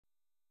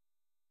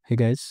Hey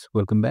guys,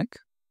 welcome back.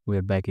 We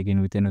are back again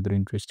with another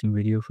interesting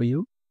video for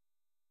you.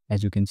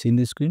 As you can see in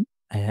the screen,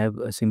 I have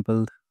a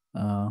simple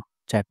uh,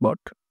 chatbot,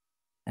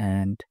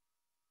 and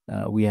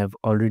we have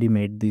already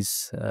made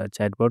this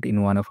chatbot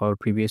in one of our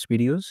previous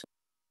videos.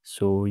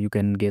 So you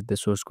can get the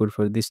source code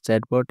for this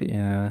chatbot.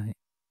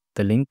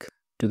 The link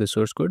to the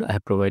source code, I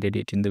have provided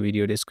it in the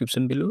video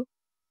description below.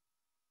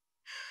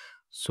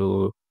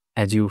 So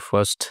as you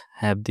first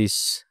have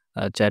this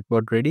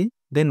chatbot ready,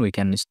 then we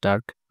can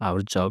start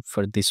our job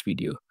for this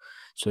video.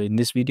 So in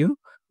this video,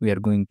 we are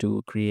going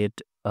to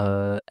create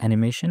a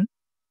animation,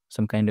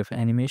 some kind of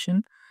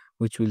animation,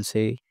 which will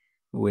say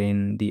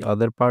when the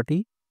other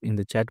party in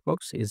the chat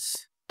box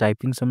is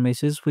typing some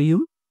message for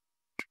you,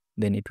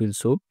 then it will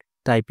show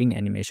typing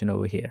animation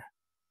over here.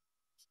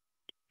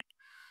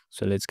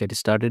 So let's get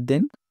started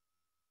then.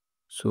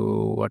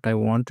 So what I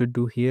want to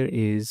do here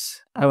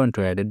is I want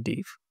to add a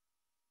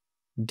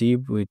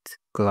div with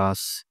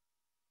class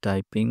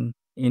typing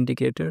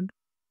indicator,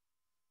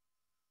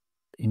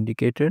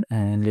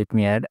 and let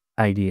me add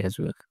id as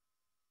well,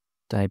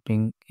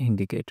 typing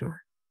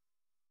indicator.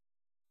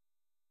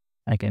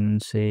 I can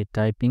say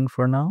typing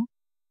for now.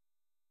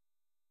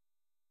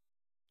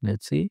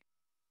 Let's see.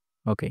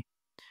 Okay,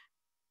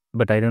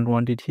 but I don't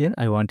want it here,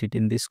 I want it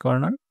in this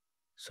corner.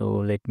 So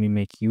let me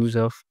make use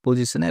of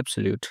position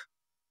absolute.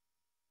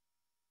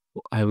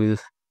 I will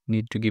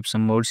need to give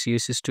some more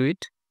css to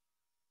it.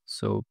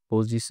 So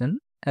position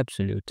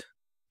absolute,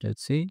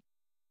 let's see.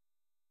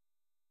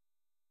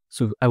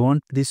 So I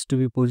want this to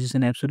be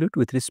position absolute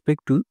with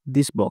respect to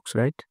this box,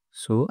 right?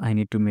 So I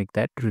need to make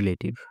that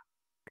relative.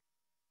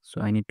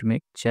 So I need to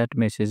make chat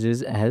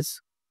messages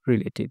as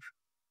relative.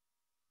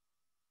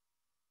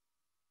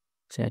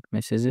 Chat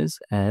messages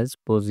as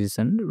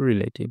position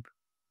relative.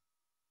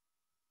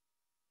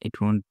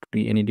 It won't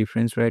be any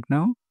difference right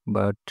now,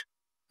 but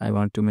I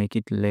want to make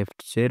it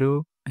left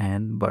 0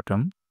 and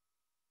bottom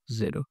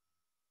 0.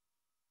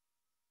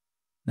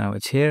 Now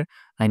it's here.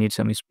 I need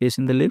some space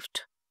in the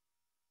left.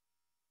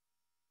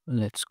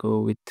 Let's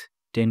go with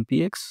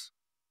 10px.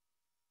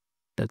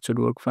 That should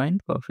work fine.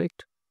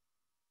 Perfect.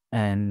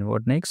 And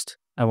what next?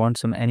 I want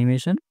some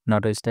animation,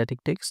 not a static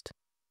text.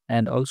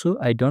 And also,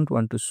 I don't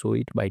want to show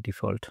it by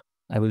default.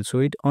 I will show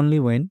it only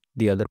when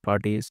the other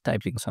party is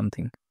typing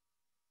something.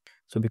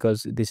 So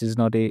because this is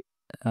not a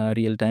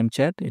real-time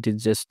chat, it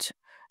is just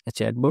a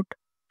chatbot.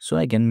 So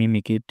I can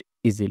mimic it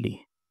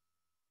easily.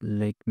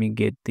 Let me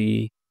get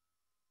the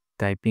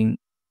typing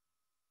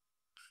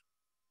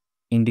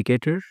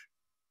indicator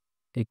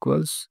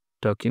equals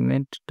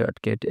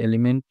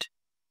document.getElement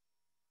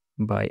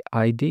by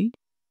id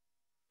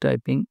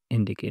typing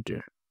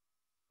indicator.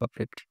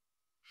 Perfect.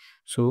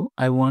 So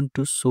I want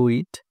to show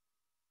it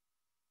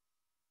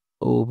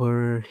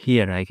over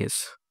here, I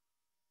guess.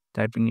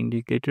 Typing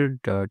indicator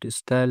dot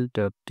style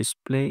dot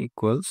display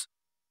equals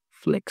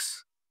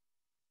flex,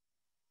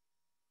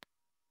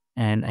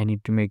 and I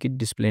need to make it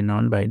display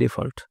none by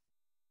default.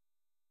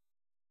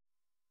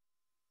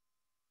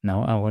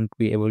 Now I won't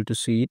be able to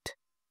see it.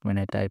 When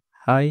I type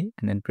hi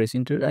and then press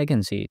enter, I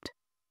can see it.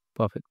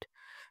 Perfect.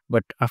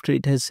 But after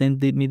it has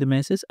sent me the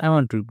message, I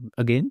want to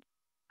again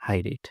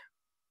hide it.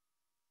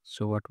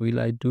 So what will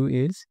I do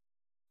is,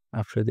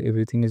 after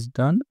everything is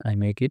done, I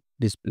make it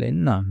display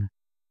none.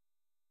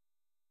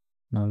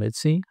 Now let's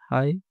see,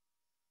 hi,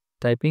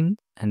 typing,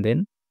 and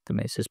then the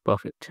message.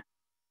 Perfect.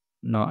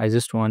 Now I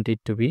just want it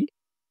to be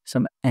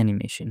some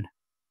animation.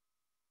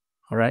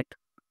 All right.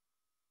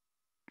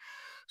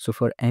 So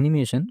for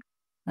animation,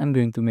 I'm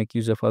going to make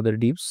use of other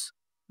divs.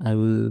 I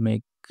will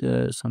make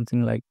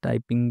something like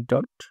typing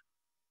dot.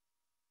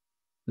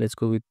 Let's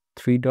go with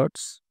three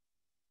dots.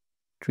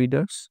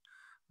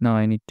 Now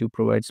I need to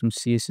provide some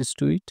CSS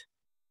to it.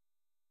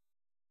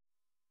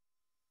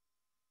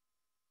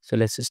 So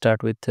let's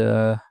start with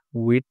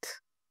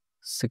width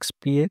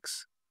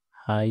 6px,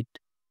 height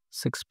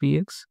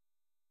 6px,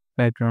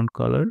 background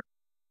color,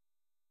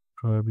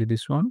 probably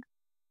this one.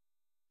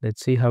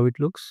 Let's see how it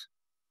looks.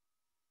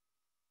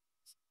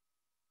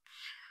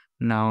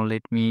 Now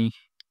let me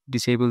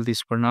disable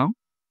this for now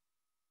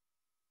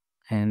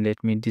and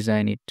let me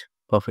design it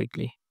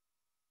perfectly.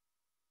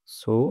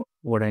 So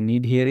what I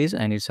need here is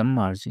I need some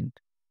margin.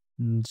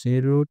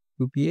 0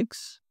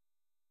 2px,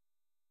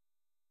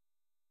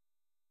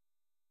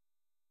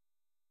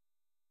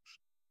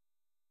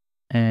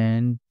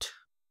 and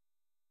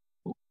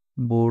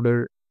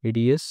border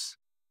radius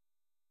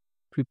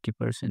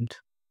 50%.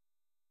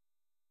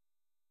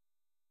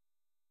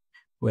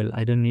 Well,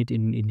 I don't need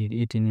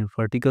it in a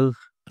vertical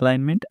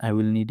alignment. I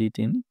will need it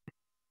in,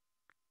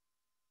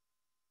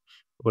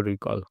 what do we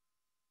call,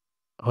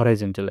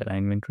 horizontal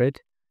alignment, right?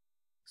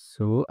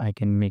 So I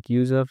can make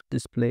use of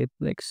display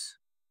flex.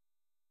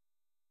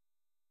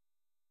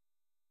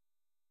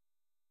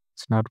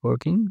 It's not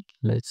working.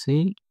 Let's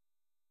see.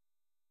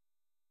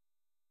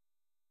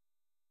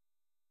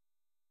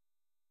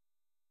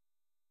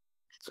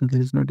 So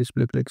there is no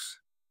display flex.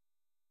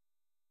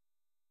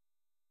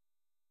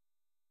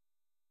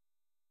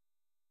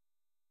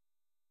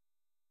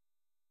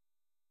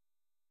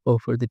 Oh,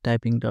 for the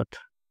typing dot.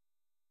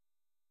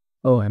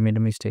 Oh, I made a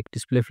mistake.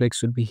 Display flex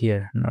should be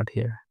here, not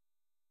here.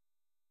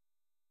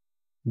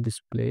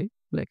 Display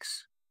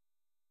flex.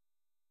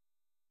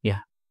 Yeah,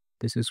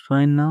 this is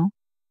fine now.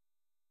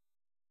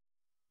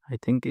 I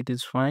think it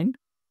is fine.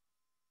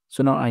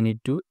 So now I need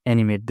to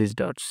animate these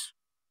dots.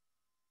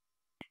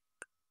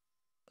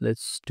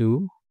 Let's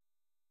do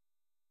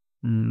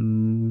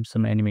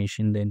some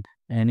animation then.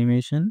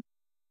 Animation.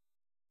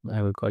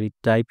 I will call it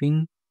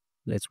typing.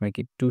 Let's make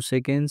it 2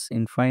 seconds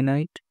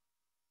infinite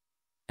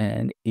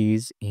and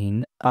is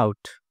in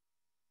out.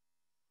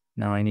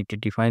 Now I need to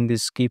define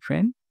this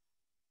keyframe.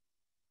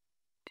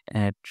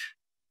 Add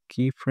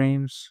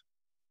keyframes.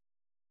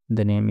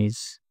 The name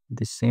is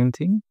the same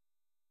thing,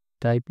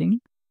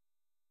 typing.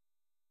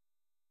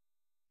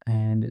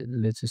 And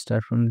let's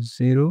start from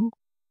 0%.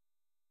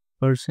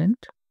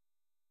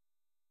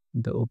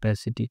 The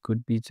opacity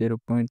could be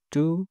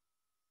 0.2.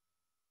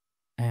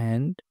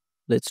 And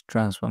let's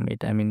transform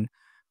it. I mean,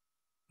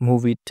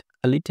 move it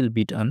a little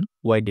bit on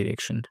y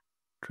direction.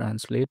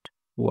 Translate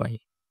y.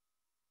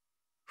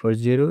 For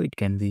 0, it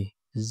can be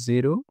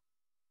 0,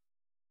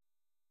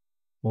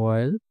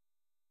 while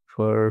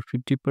for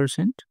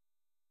 50%,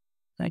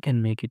 I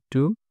can make it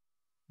to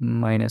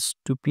minus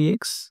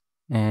 2px,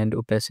 and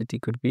opacity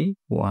could be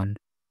 1.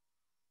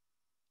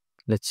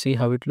 Let's see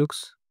how it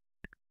looks.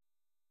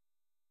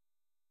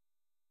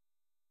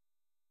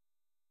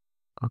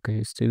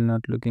 Okay, still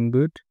not looking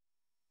good.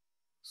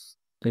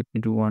 Let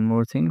me do one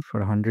more thing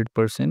for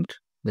 100%.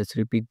 Let's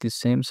repeat the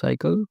same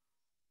cycle.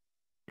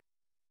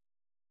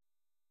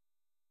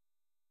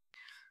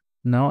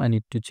 Now I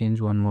need to change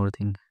one more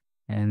thing,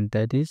 and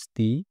that is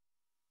the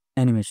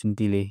animation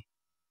delay.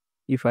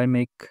 If I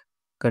make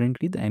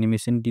currently the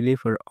animation delay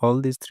for all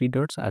these 3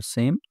 dots are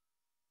same,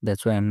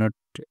 that's why I'm not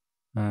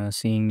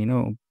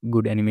seeing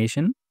good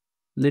animation.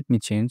 Let me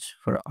change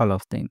for all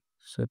of them.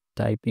 So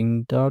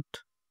typing dot,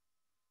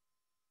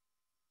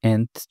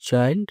 nth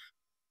child,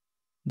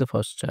 the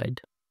first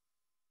child.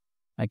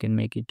 I can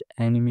make it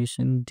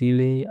animation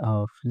delay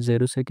of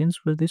 0 seconds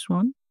for this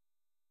one,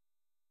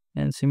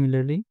 and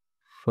similarly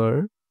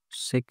for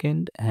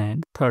second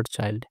and third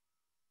child.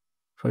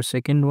 For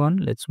second one,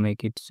 let's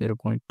make it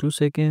 0.2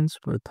 seconds.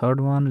 For third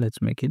one,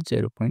 let's make it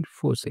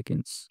 0.4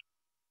 seconds.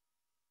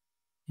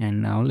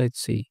 And now let's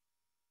see.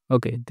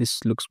 Okay, this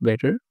looks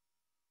better.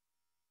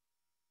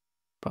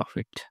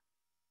 Perfect.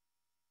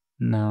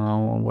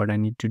 Now what I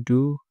need to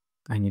do,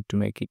 I need to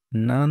make it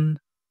none.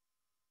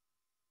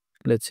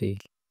 Let's see.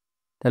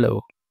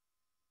 Hello.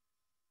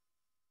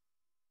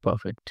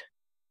 Perfect.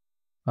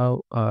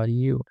 How are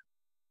you?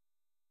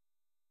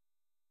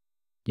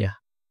 Yeah,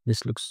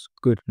 this looks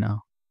good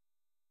now.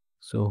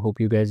 So hope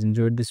you guys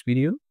enjoyed this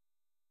video.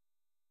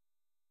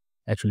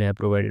 Actually, I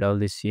provided all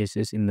this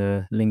CSS in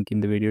the link in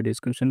the video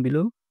description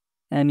below.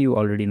 And you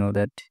already know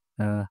that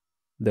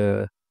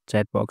the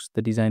chat box,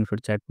 the design for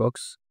chat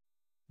box,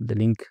 the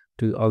link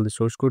to all the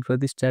source code for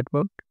this chat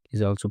box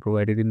is also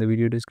provided in the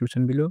video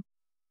description below.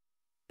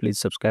 Please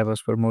subscribe us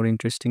for more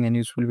interesting and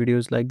useful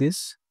videos like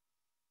this.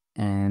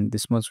 And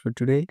this much for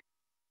today.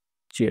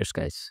 Cheers,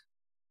 guys.